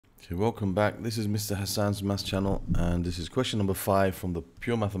Okay, welcome back. This is Mr. Hassan's Maths channel, and this is question number 5 from the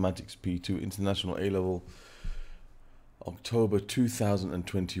Pure Mathematics P2 International A-Level October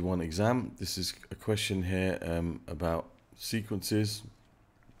 2021 exam. This is a question here about sequences.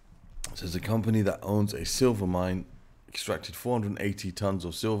 It says a company that owns a silver mine extracted 480 tons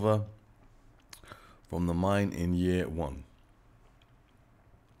of silver from the mine in year 1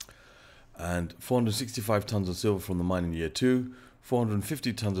 and 465 tons of silver from the mine in year 2,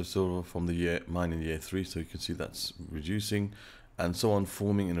 450 tons of silver from the mine in year 3, so you can see that's reducing, and so on,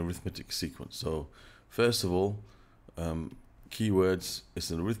 forming an arithmetic sequence. So first of all, keywords,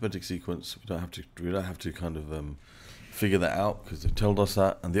 it's an arithmetic sequence. We don't have to kind of figure that out because they've told us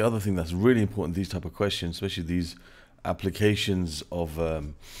that. And the other thing that's really important, these type of questions, especially these applications of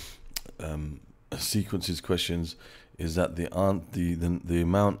sequences questions, is that the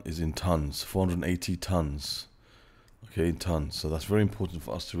amount is in tons, 480 tons. Okay, in tons. So that's very important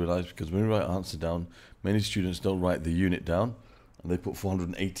for us to realize, because when we write answer down, many students don't write the unit down and they put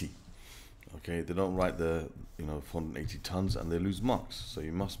 480. Okay, they don't write the 480 tons and they lose marks. So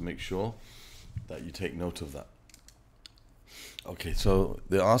you must make sure that you take note of that. Okay, so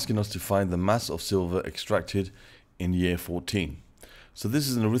they're asking us to find the mass of silver extracted in year 14. So this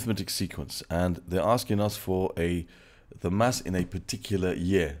is an arithmetic sequence, and they're asking us for the mass in a particular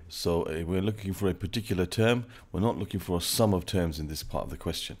year. So we're looking for a particular term. We're not looking for a sum of terms in this part of the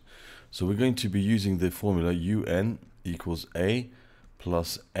question. So we're going to be using the formula UN equals A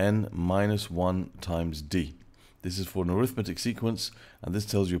plus N minus 1 times D. This is for an arithmetic sequence, and this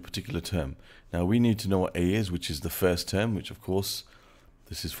tells you a particular term. Now we need to know what A is, which is the first term, which of course,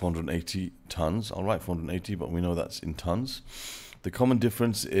 this is 480 tons. I'll write 480, but we know that's in tons. The common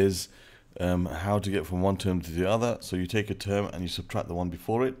difference is how to get from one term to the other. So you take a term and you subtract the one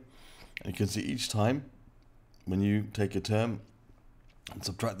before it, and you can see each time when you take a term and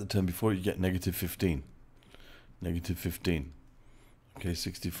subtract the term before it, you get negative 15. Negative 15. Okay,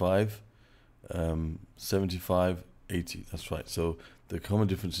 65, 75, 80. That's right. So the common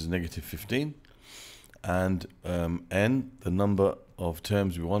difference is negative 15, and n, the number of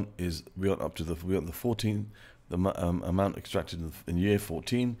terms we want, is we want the 14. The amount extracted in year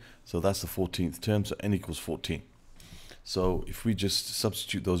 14, so that's the 14th term, so n equals 14. So if we just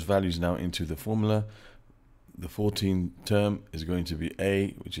substitute those values now into the formula, the 14th term is going to be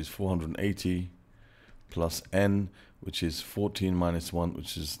A, which is 480, plus n, which is 14 minus 1,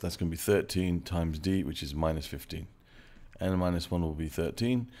 that's going to be 13, times D, which is minus 15. N minus 1 will be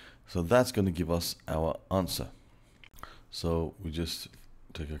 13, so that's going to give us our answer. So we just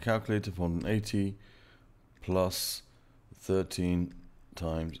take a calculator, 480 plus 13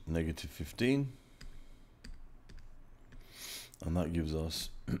 times negative 15, and that gives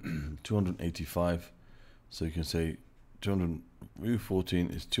us 285. So you can say 14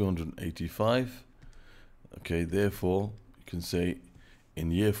 is 285. Okay, therefore you can say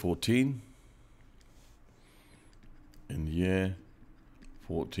in year 14,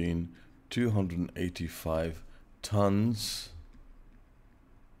 285 tons,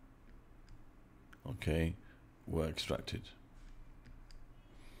 okay, were extracted.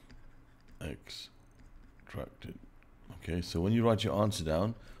 Okay, so when you write your answer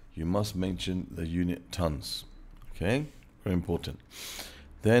down, you must mention the unit tons. Okay, very important.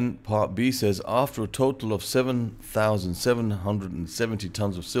 Then part B says, after a total of 7,770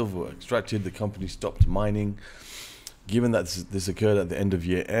 tons of silver were extracted, the company stopped mining. Given that this occurred at the end of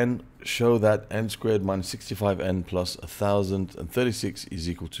year n, show that n squared minus 65n plus 1,036 is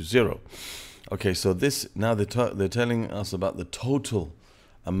equal to 0. Okay, so this, now they're telling us about the total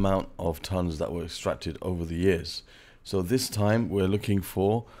amount of tons that were extracted over the years. So this time we're looking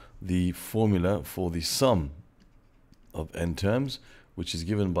for the formula for the sum of n terms, which is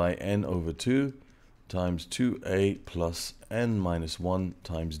given by n over 2 times 2a plus n minus 1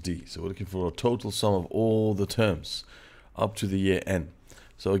 times d. So we're looking for a total sum of all the terms up to the year n.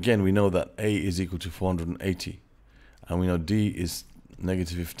 So again, we know that a is equal to 480, and we know d is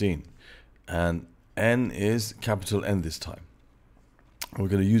negative 15. And n is capital N this time. We're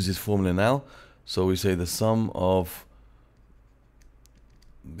going to use this formula now. So we say the sum of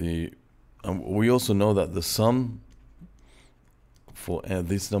we also know that the sum for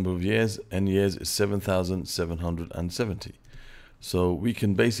this number of years, n years, is 7,770. So we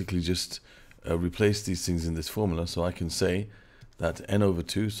can basically just replace these things in this formula. So I can say that n over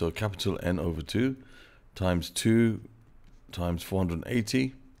 2, so capital N over 2, times 2 times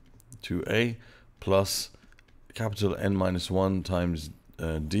 480, 2a, plus capital N minus 1 times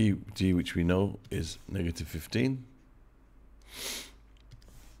d, which we know is negative 15,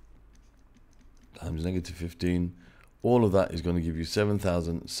 times negative 15 all of that is going to give you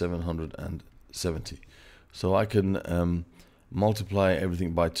 7,770. So I can multiply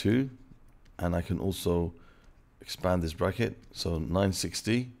everything by 2, and I can also expand this bracket. So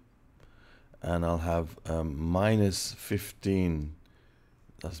 960, and I'll have minus 15,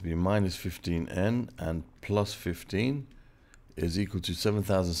 that's be minus 15n, and plus 15 is equal to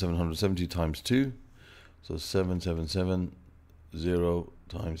 7,770 times 2. So 7770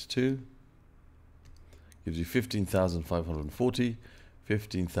 times 2 gives you 15,540.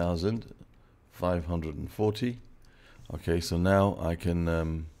 15,540. Okay, so now I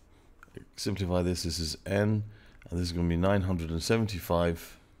can simplify this. This is n, and this is going to be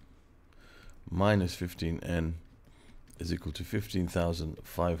 975 minus 15n is equal to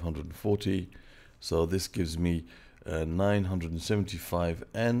 15,540. So this gives me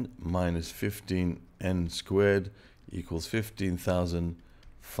 975n minus 15n squared equals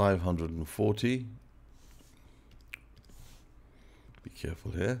 15,540. Be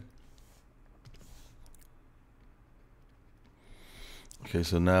careful here. Okay,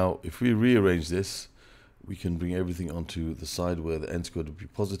 so now if we rearrange this, we can bring everything onto the side where the n squared would be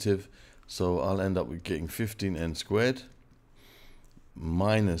positive. So I'll end up with getting 15n squared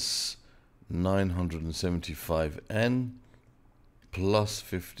minus 975n plus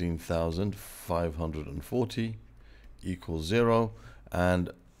 15,540 equals 0.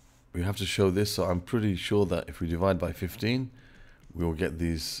 And we have to show this, so I'm pretty sure that if we divide by 15, we will get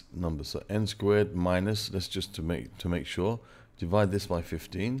these numbers. So n squared minus, let's just to make sure, divide this by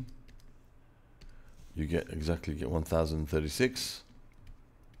 15, you get 1036,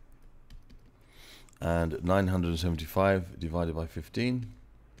 and 975 divided by 15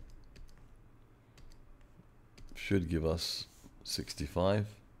 should give us 65.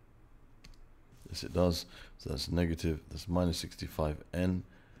 Yes, it does. So that's negative, that's minus 65n.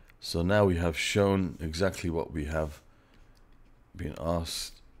 So now we have shown exactly what we have been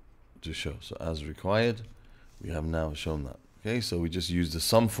asked to show. So as required, we have now shown that. Okay, so we just used the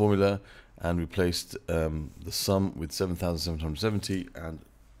sum formula and replaced the sum with 7,770, and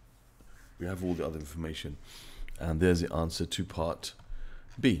we have all the other information. And there's the answer to part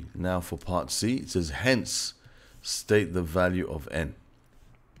B. Now for part C, it says hence state the value of n.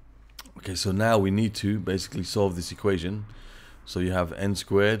 Okay, so now we need to basically solve this equation. So you have n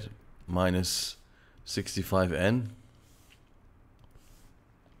squared minus 65n.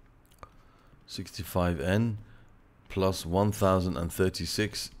 65n plus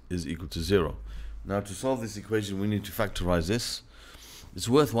 1036 is equal to 0. Now to solve this equation, we need to factorize this. It's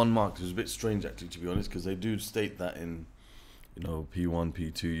worth 1 mark. It's a bit strange actually, to be honest, because they do state that in, you know, P1,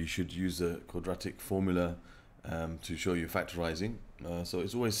 P2, you should use the quadratic formula to show you're factorizing. So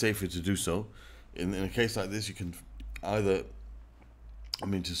it's always safer to do so. In a case like this, you can either,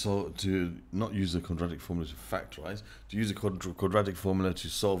 to not use the quadratic formula to factorize, to use a quadratic formula to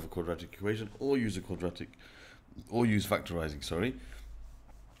solve a quadratic equation, or use factorizing, sorry.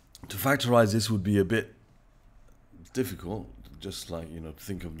 To factorize this would be a bit difficult, just like, you know, to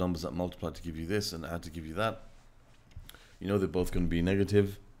think of numbers that multiply to give you this and add to give you that. You know, they're both going to be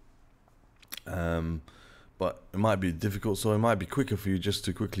negative. But it might be difficult, so it might be quicker for you just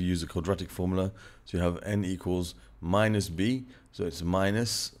to quickly use the quadratic formula. So you have n equals minus b, so it's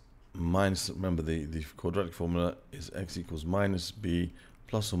minus, remember the quadratic formula is x equals minus b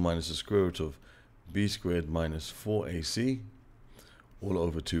plus or minus the square root of b squared minus 4ac all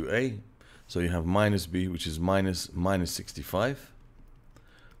over 2a. So you have minus b, which is minus 65,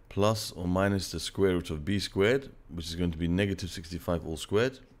 plus or minus the square root of b squared, which is going to be negative 65 all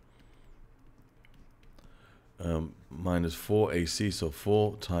squared, minus 4ac, so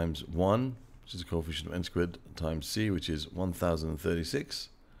 4 times 1, which is the coefficient of n squared, times c, which is 1036,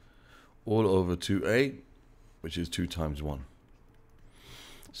 all over 2a, which is 2 times 1.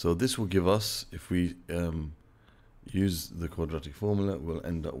 So this will give us, if we use the quadratic formula, we'll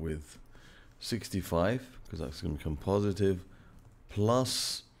end up with 65, because that's going to become positive,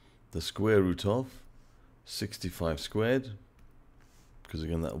 plus the square root of 65 squared, because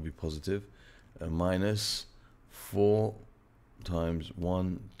again that will be positive, minus 4 times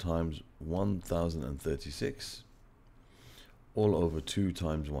 1 times 1036 all over 2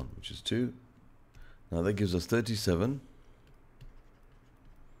 times 1, which is 2. Now that gives us 37,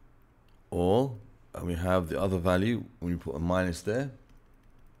 or, and we have the other value when you put a minus there,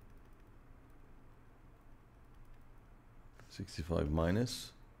 65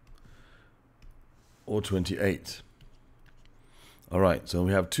 minus, or 28. Alright, so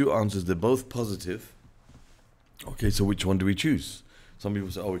we have two answers, they're both positive. Okay, so which one do we choose? Some people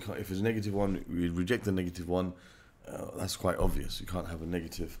say, oh, we can't, if it's a negative one, we reject the negative one. That's quite obvious. You can't have a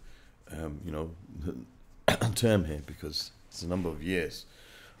negative, you know, term here because it's a number of years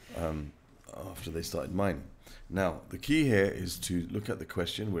after they started mining. Now, the key here is to look at the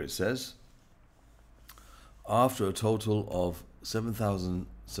question where it says, after a total of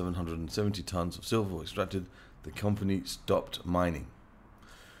 7,770 tons of silver were extracted, the company stopped mining.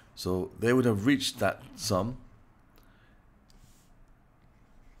 So they would have reached that sum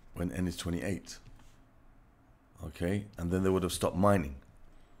when n is 28. Okay, and then they would have stopped mining.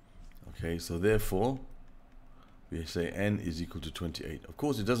 Okay, so therefore we say n is equal to 28. Of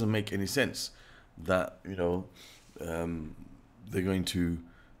course, it doesn't make any sense that, you know, they're going to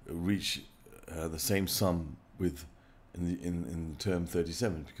reach the same sum with in term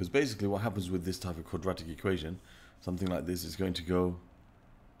 37, because basically what happens with this type of quadratic equation, something like this is going to go,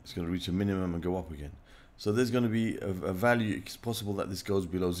 it's going to reach a minimum and go up again. So there's going to be a value. It's possible that this goes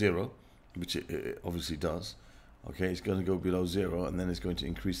below 0, which it obviously does. Okay, it's going to go below 0 and then it's going to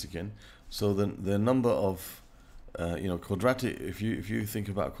increase again. So the number of you know, quadratic, if you think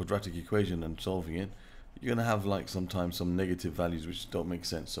about a quadratic equation and solving it, you're going to have like sometimes some negative values which don't make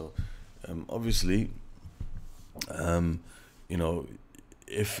sense. So obviously, you know,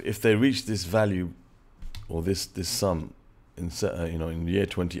 if they reach this value or this sum in you know, in year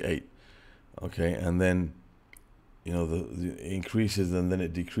 28, okay, and then, you know, the increases and then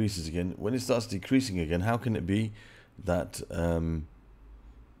it decreases again. When it starts decreasing again, how can it be that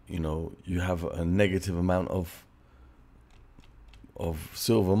you know, you have a negative amount of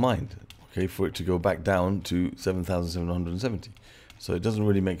silver mined, okay, for it to go back down to 7,770? So it doesn't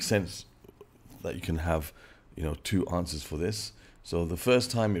really make sense that you can have, you know, two answers for this. So the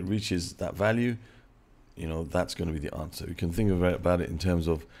first time it reaches that value, you know, that's going to be the answer. You can think about it in terms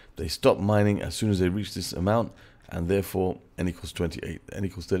of they stop mining as soon as they reach this amount, and therefore n equals 28. n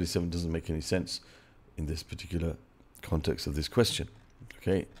equals 37 doesn't make any sense in this particular context of this question.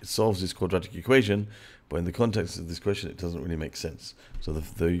 Okay, it solves this quadratic equation, but in the context of this question, it doesn't really make sense.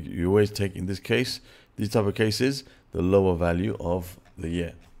 So you always take, in this case, these type of cases, the lower value of the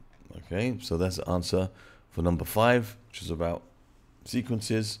year. Okay, so that's the answer for number 5, which is about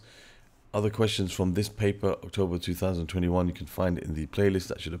sequences. Other questions from this paper, October 2021, you can find in the playlist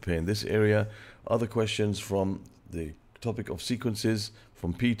that should appear in this area. Other questions from the topic of sequences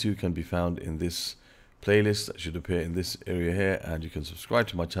from P2 can be found in this playlist that should appear in this area here, and you can subscribe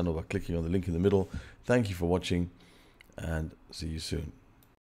to my channel by clicking on the link in the middle. Thank you for watching, and see you soon.